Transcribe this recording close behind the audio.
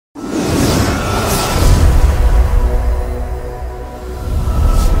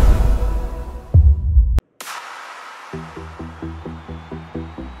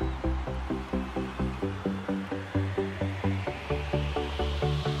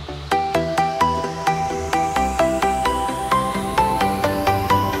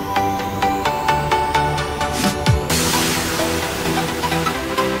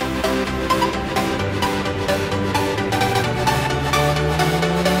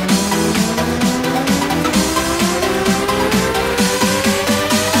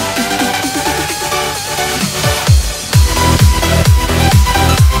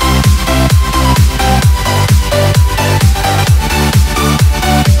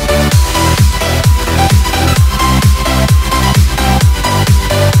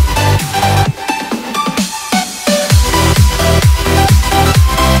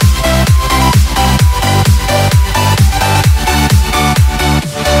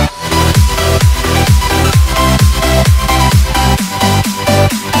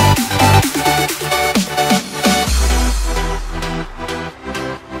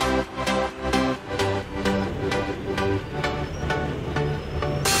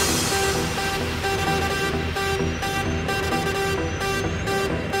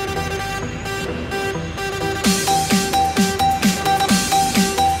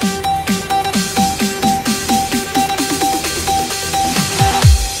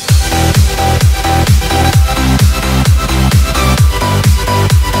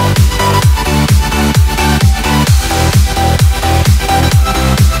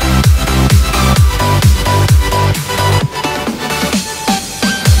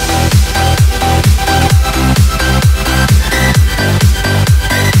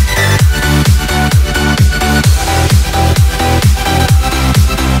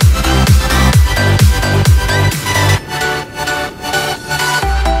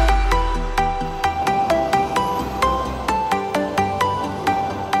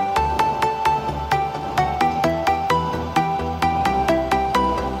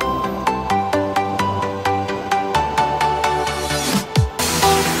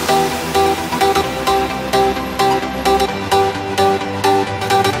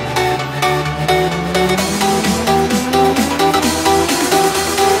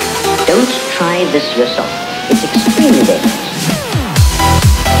yourself. It's extremely dangerous.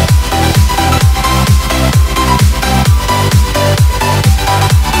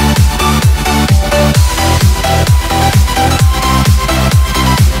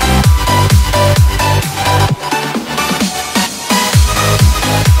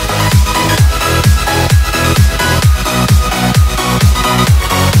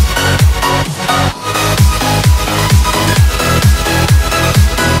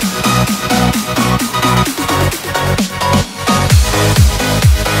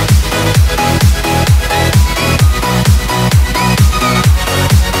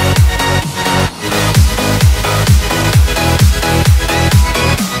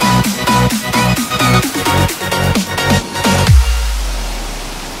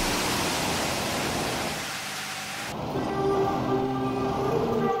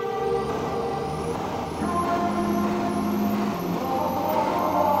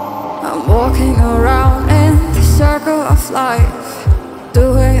 I'm walking around in the circle of life,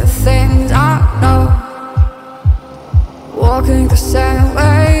 doing the things I know, walking the same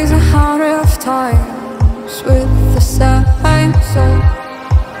ways 100 times with the same soul.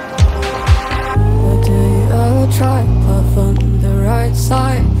 But do you ever try path on the right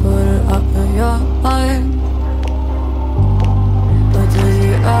side, put it up in your mind? But do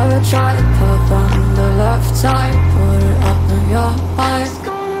you ever try path on the left side, put it up in your mind?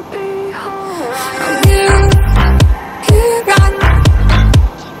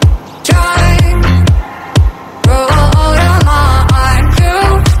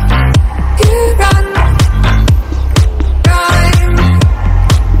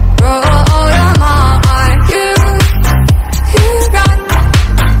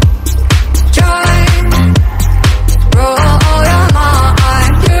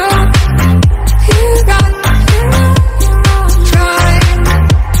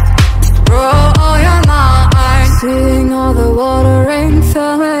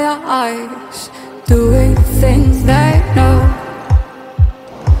 Doing things they know,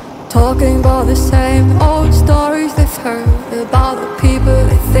 talking about the same old stories they've heard about the people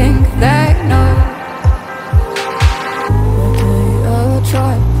they think they know. But do you ever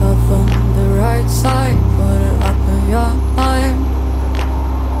try path on the right side, put it up in your mind?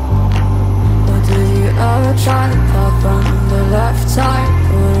 Or do you ever try path on the left side,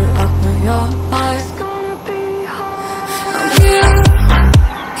 put it up in your mind? It's gonna be hard. I'm here, right.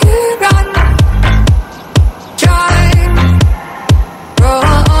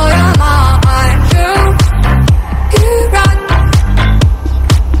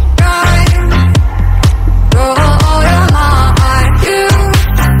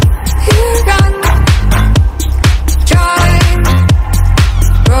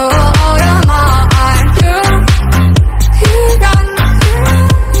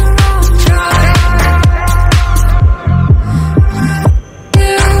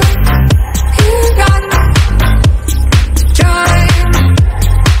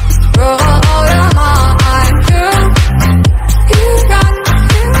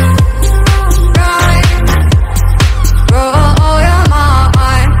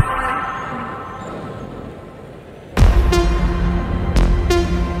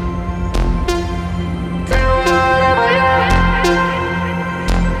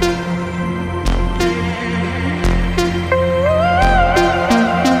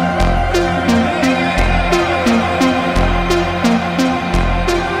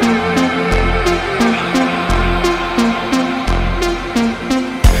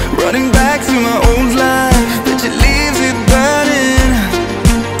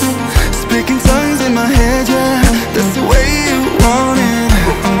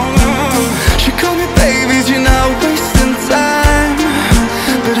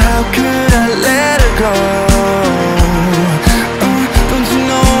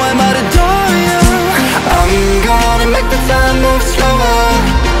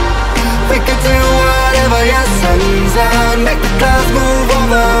 Make the clouds move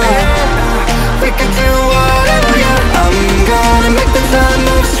over. We can do whatever, yeah. I'm gonna make the time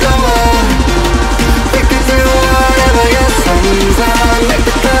move slower. We can do whatever, yeah. Sun's out, make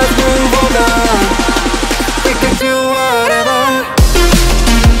the clouds move over. We can do whatever.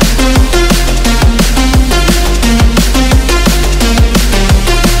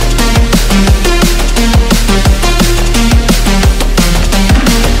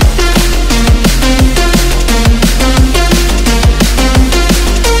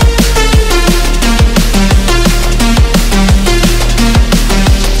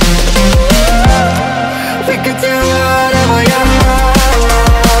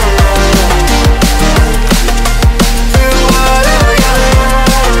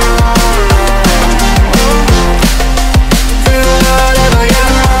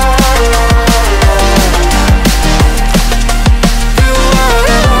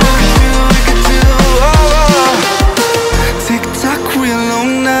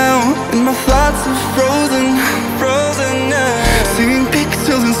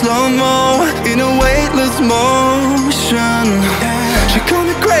 slow-mo in a weightless motion. She called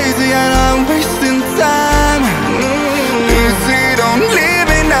me crazy and I'm wasting time. Easy, don't leave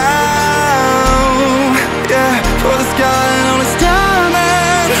me now. Yeah, for the sky and all its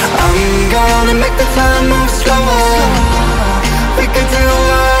diamond. I'm gonna make the time move slower. We can do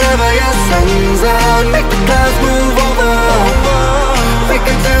whatever, yeah. Sun's out, make the clouds move over. We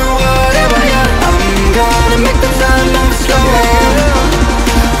can do whatever, yeah. I'm gonna make the time move slower.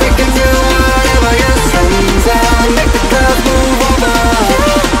 We can do whatever, yeah. Sun's out, make the clouds move over.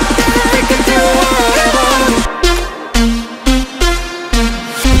 We can do whatever.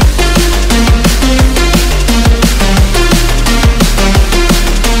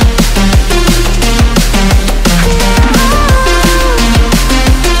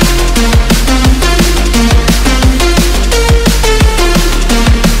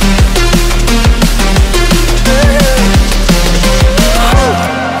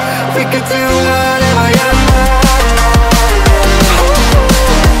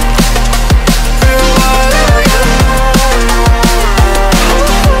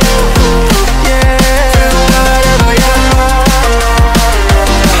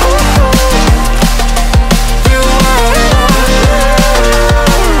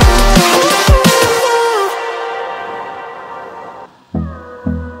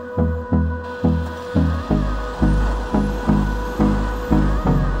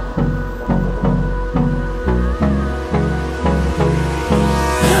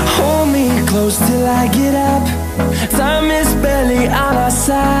 Close till I get up. Time is barely on our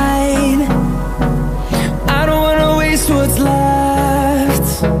side. I don't wanna waste what's left.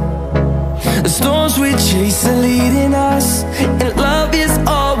 The storms we chase are leading us, and love is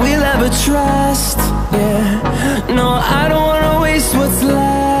all we'll ever trust. Yeah, no, I don't wanna waste what's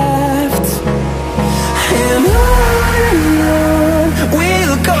left. And on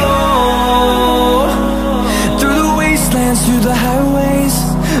we'll go, through the wastelands, through the highways,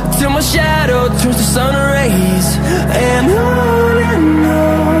 till my shadow turns to sun rays. And on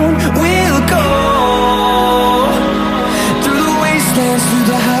we'll go, through the wastelands, through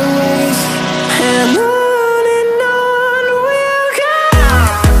the highways, and on.